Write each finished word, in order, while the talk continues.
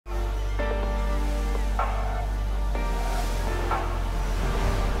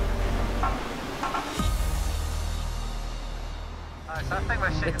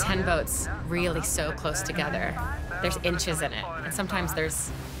With 10 boats really so close together, there's inches in it, and sometimes there's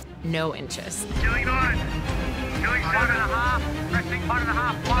no inches. Doing on. Doing 1.5. Resting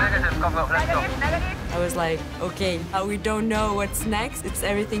 1.5. I was like, okay, we don't know what's next.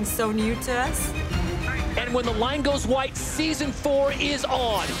 Everything's so new to us. And when the line goes white, season 4 is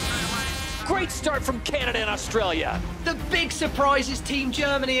on. Great start from Canada and Australia. The big surprise is Team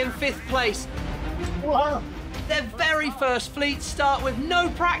Germany in 5th place. Wow. Their very first fleet start with no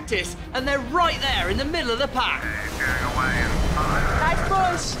practice, and they're right there in the middle of the pack.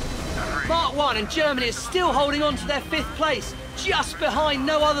 Nice push. Mark 1 and Germany is still holding on to their 5th place, just behind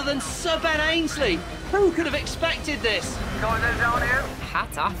no other than Sir Ben Ainsley. Who could have expected this?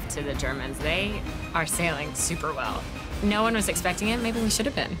 Hats off to the Germans. They are sailing super well. No one was expecting it. Maybe we should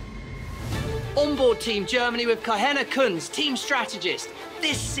have been. Onboard Team Germany with Kahena Kunz, team strategist.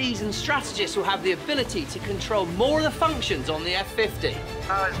 This season, strategists will have the ability to control more of the functions on the F-50.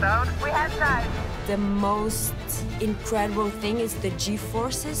 Power's down. We have time. The most incredible thing is the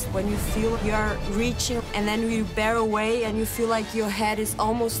G-forces, when you feel you're reaching and then you bear away and you feel like your head is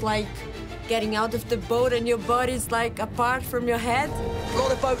almost like getting out of the boat and your body's like apart from your head. A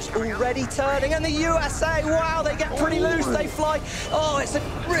lot of boats already turning, and the USA, wow, they get pretty loose, they fly. Oh, it's a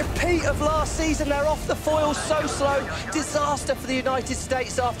repeat of last season. They're off the foils so slow. Disaster for the United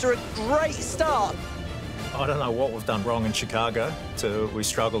States after a great start. I don't know what we've done wrong in Chicago. We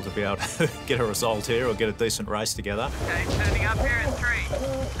struggle to be able to get a result here or get a decent race together. Okay, turning up here in 3, 2.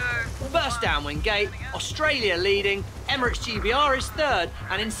 First downwind gate, Australia leading, Emirates GBR is 3rd,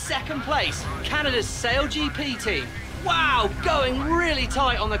 and in 2nd place, Canada's SailGP Team. Wow, going really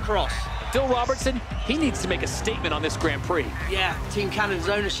tight on the cross. Phil Robertson, he needs to make a statement on this Grand Prix. Yeah, Team Canada's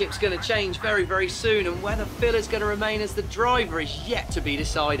ownership's going to change very, very soon, and whether Phil is going to remain as the driver is yet to be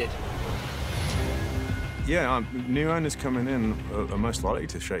decided. Yeah, new owners coming in are most likely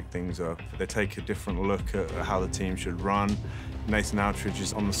to shake things up. They take a different look at how the team should run. Nathan Outridge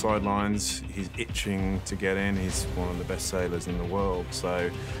is on the sidelines. He's itching to get in. He's one of the best sailors in the world.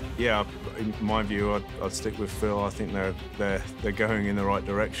 So, yeah, in my view, I'd stick with Phil. I think they're going in the right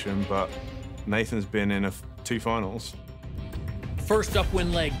direction, but Nathan's been in 2 finals. First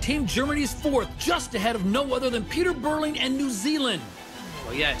upwind leg, Team Germany's 4th, just ahead of no other than Peter Burling and New Zealand.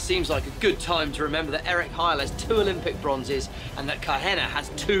 Well, yeah, it seems like a good time to remember that Eric Heil has 2 Olympic bronzes and that Kahena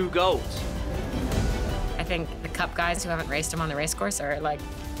has 2 golds. I think the Cup guys who haven't raced him on the race course are like,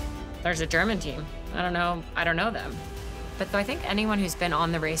 there's a German team. I don't know them. But I think anyone who's been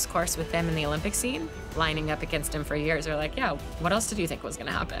on the race course with them in the Olympic scene, lining up against him for years, are like, yeah, what else did you think was going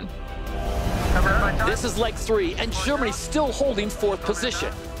to happen? This is leg 3, and Germany's still holding 4th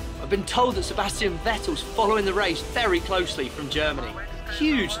position. I've been told that Sebastian Vettel's following the race very closely from Germany.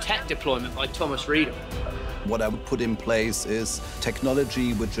 Huge tech deployment by Thomas Riedel. What I would put in place is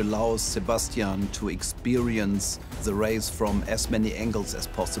technology which allows Sebastian to experience the race from as many angles as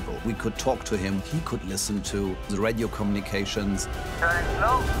possible. We could talk to him, he could listen to the radio communications. Turning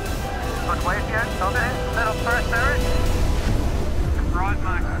slow. Good wave here. Stop it. Little first third.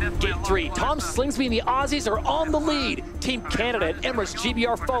 Gate 3, Tom Slingsby and the Aussies are on the lead. Team Canada and Emirates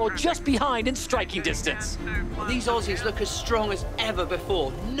GBR follow just behind in striking distance. Well, these Aussies look as strong as ever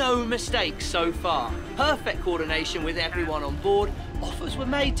before. No mistakes so far. Perfect coordination with everyone on board. Offers were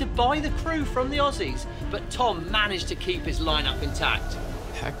made to buy the crew from the Aussies, but Tom managed to keep his lineup intact.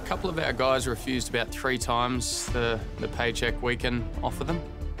 A couple of our guys refused about 3 times the paycheck we can offer them.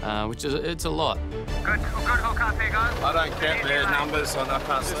 Which is, it's a lot. Good hook up here, guys. I don't count their numbers, so I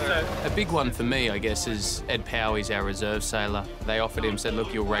can't see it. A big one for me, I guess, is Ed Powey's our reserve sailor. They offered him, said,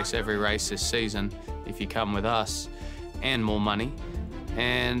 look, you'll race every race this season if you come with us, and more money.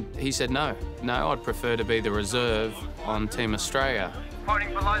 And he said, no, I'd prefer to be the reserve on Team Australia. Pointing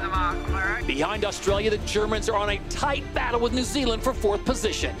below the mark, all right? Behind Australia, the Germans are on a tight battle with New Zealand for 4th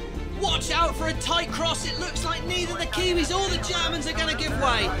position. Watch out for a tight cross. It looks like neither the Kiwis or the Germans are going to give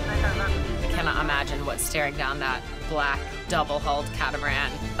way. I cannot imagine what staring down that black double-hulled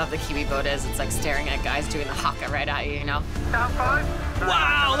catamaran of the Kiwi boat is. It's like staring at guys doing the haka right at you, you know?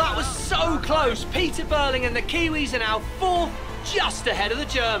 Wow, that was so close. Peter Burling and the Kiwis are now 4th, just ahead of the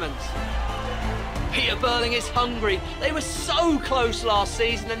Germans. Peter Burling is hungry. They were so close last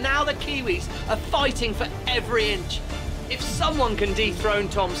season, and now the Kiwis are fighting for every inch. If someone can dethrone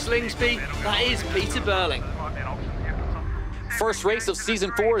Tom Slingsby, that is Peter Burling. First race of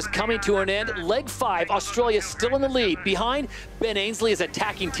season 4 is coming to an end. Leg 5, Australia still in the lead. Behind, Ben Ainsley is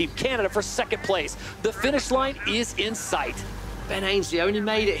attacking Team Canada for 2nd place. The finish line is in sight. Ben Ainsley only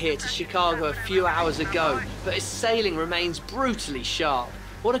made it here to Chicago a few hours ago, but his sailing remains brutally sharp.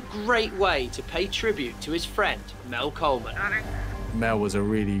 What a great way to pay tribute to his friend, Mel Coleman. Mel was a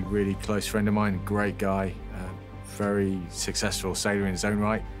really, really close friend of mine, great guy, very successful sailor in his own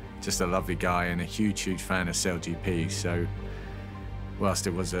right, just a lovely guy and a huge, huge fan of SailGP. So whilst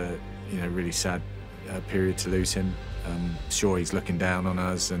it was a really sad period to lose him, sure he's looking down on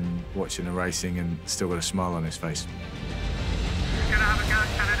us and watching the racing and still got a smile on his face. Gonna have a go at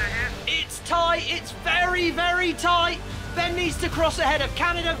Canada here. It's tight, it's very, very tight. Ben needs to cross ahead of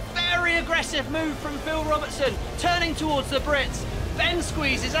Canada. Very aggressive move from Phil Robertson, turning towards the Brits. Ben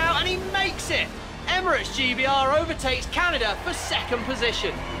squeezes out and he makes it. Emirates GBR overtakes Canada for second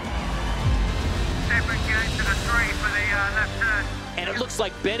position. See if we can get into the 3 for the left turn. And it looks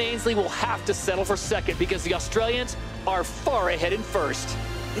like Ben Ainslie will have to settle for second because the Australians are far ahead in first.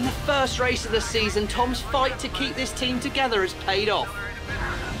 In the first race of the season, Tom's fight to keep this team together has paid off.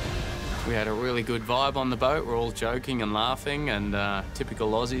 We had a really good vibe on the boat. We're all joking and laughing and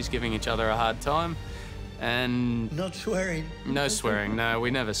typical Aussies giving each other a hard time. And not swearing. No swearing, no,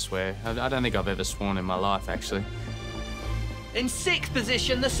 we never swear. I don't think I've ever sworn in my life, actually. In sixth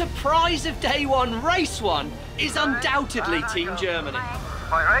position, the surprise of day one, race one, is undoubtedly Team Germany.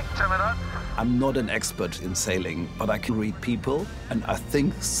 Right, terminal. I'm not an expert in sailing, but I can read people, and I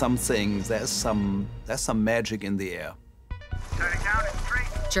think there's some magic in the air. Turning down in 3.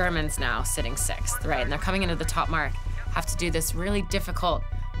 Germans now sitting sixth, right? And they're coming into the top mark, have to do this really difficult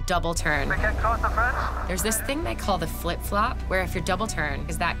double turn. We get close to French. There's this thing they call the flip-flop, where if your double turn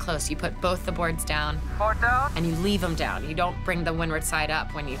is that close, you put both the boards down Board down. and you leave them down. You don't bring the windward side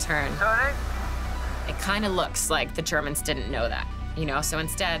up when you turn. Turning. It kind of looks like the Germans didn't know that, so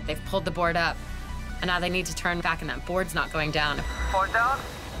instead they've pulled the board up and now they need to turn back and that board's not going down. Board down.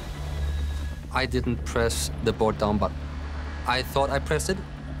 I didn't press the board down, but I thought I pressed it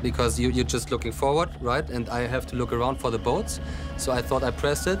because you're just looking forward, right? And I have to look around for the boats. So I thought I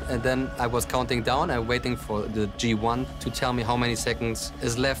pressed it, and then I was counting down and waiting for the G1 to tell me how many seconds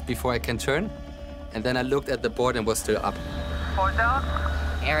is left before I can turn. And then I looked at the board and was still up. Board down.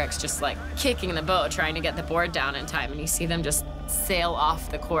 Eric's just like kicking the boat, trying to get the board down in time, and you see them just sail off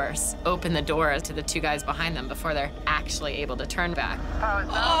the course, open the door to the two guys behind them before they're actually able to turn back.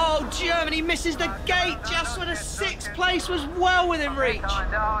 Oh, Germany misses the gate just when a sixth place was well within reach.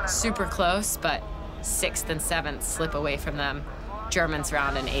 Super close, but sixth and seventh slip away from them. Germans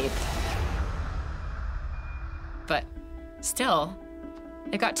round in eighth. But still,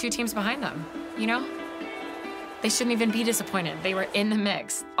 they've got two teams behind them, They shouldn't even be disappointed. They were in the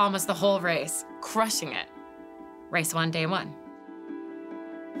mix almost the whole race, crushing it. Race one, day one.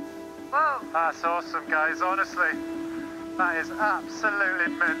 Whoa. That's awesome, guys, honestly. That is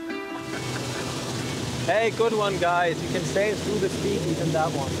absolutely mint. Hey, good one, guys. You can sail through the speed even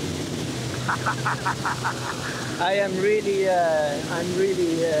that one. I'm really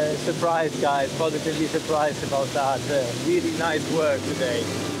surprised, guys. Positively surprised about that. Really nice work today.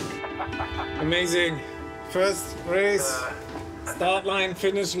 Amazing. First race, start line,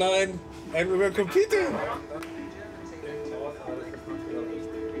 finish line, and we were competing.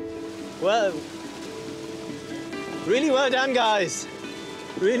 Well, really well done, guys.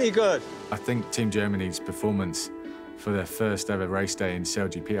 Really good. I think Team Germany's performance for their first ever race day in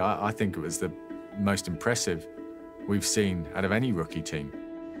SailGP, I think it was the most impressive we've seen out of any rookie team.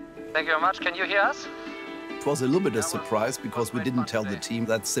 Thank you very much. Can you hear us? It was a little bit of a surprise because we didn't tell the team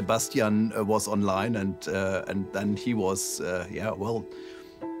that Sebastian was online, and then he was,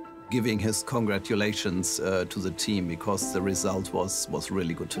 giving his congratulations to the team because the result was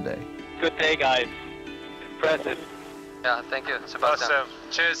really good today. Good day, guys. Impressive. Yeah, thank you, Sebastian. Awesome.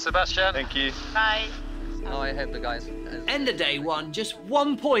 Cheers, Sebastian. Thank you. Bye. Now I have the guys. End of day one, just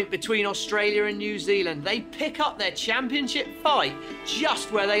 1 point between Australia and New Zealand. They pick up their championship fight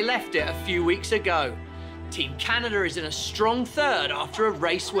just where they left it a few weeks ago. Team Canada is in a strong third after a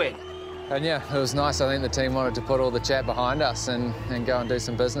race win. And yeah, it was nice. I think the team wanted to put all the chat behind us and go and do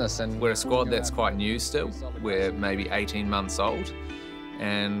some business. And we're a squad that's quite new still. We're maybe 18 months old,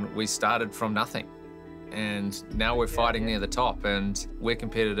 and we started from nothing. And now we're fighting near the top, and we're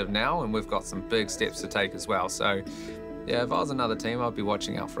competitive now, and we've got some big steps to take as well. So, yeah, if I was another team, I'd be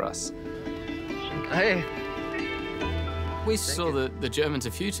watching out for us. Hey. We saw the Germans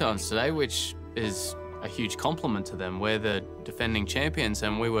a few times today, which is a huge compliment to them. We're the defending champions,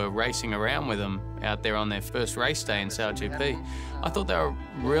 and we were racing around with them out there on their first race day in SailGP. I thought they were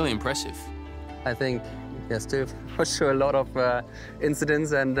really impressive. I think, yes, too, for sure, a lot of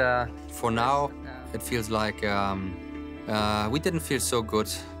incidents, and for now, it feels like we didn't feel so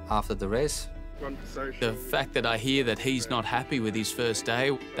good after the race. The fact that I hear that he's not happy with his first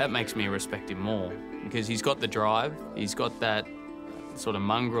day, that makes me respect him more, because he's got the drive, he's got that sort of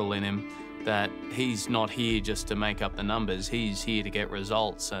mongrel in him, that he's not here just to make up the numbers, he's here to get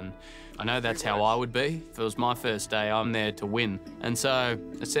results. And I know that's how I would be. If it was my first day, I'm there to win. And so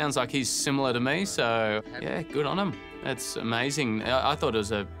it sounds like he's similar to me, so yeah, good on him. That's amazing. I thought it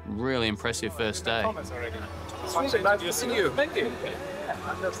was a really impressive first day. Well,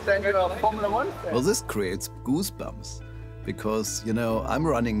 this creates goosebumps because, you know, I'm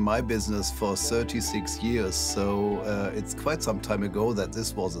running my business for 36 years, so it's quite some time ago that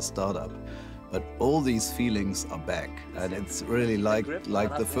this was a startup. But all these feelings are back, and it's really like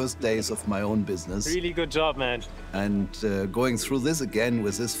the first days of my own business. Really good job, man. And going through this again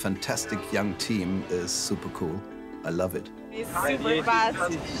with this fantastic young team is super cool. I love it. It's super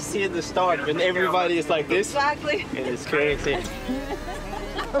fast. You see at the start when everybody is like this. Exactly. It's crazy.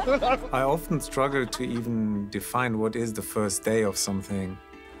 I often struggle to even define what is the first day of something.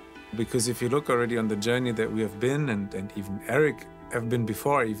 Because if you look already on the journey that we have been, and even Eric have been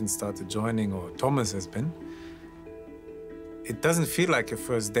before I even started joining, or Thomas has been, it doesn't feel like a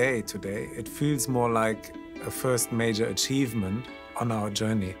first day today. It feels more like a first major achievement on our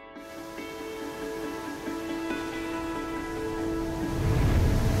journey.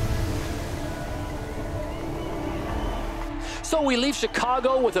 So we leave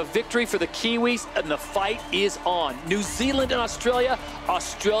Chicago with a victory for the Kiwis, and the fight is on. New Zealand and Australia,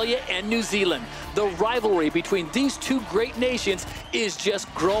 Australia and New Zealand. The rivalry between these two great nations is just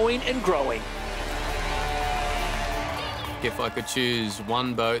growing and growing. If I could choose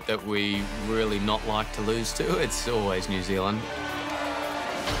one boat that we really not like to lose to, it's always New Zealand.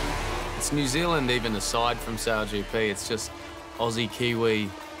 It's New Zealand even aside from SailGP, it's just Aussie-Kiwi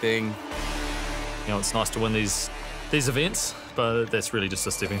thing. You know, it's nice to win these events, but that's really just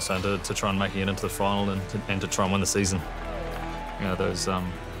a stepping stone to try and make it into the final and to try and win the season. You know, those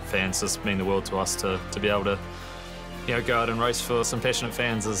fans just mean the world to us to be able to, you know, go out and race for some passionate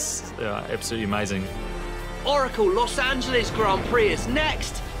fans is absolutely amazing. Oracle Los Angeles Grand Prix is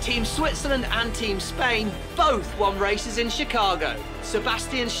next. Team Switzerland and Team Spain both won races in Chicago.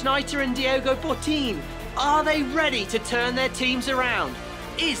 Sebastian Schneider and Diogo Bortin, are they ready to turn their teams around?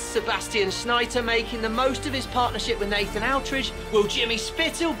 Is Sebastian Schneider making the most of his partnership with Nathan Outridge? Will Jimmy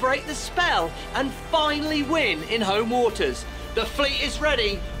Spithill break the spell and finally win in home waters? The fleet is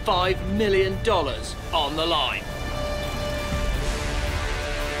ready, $5 million on the line.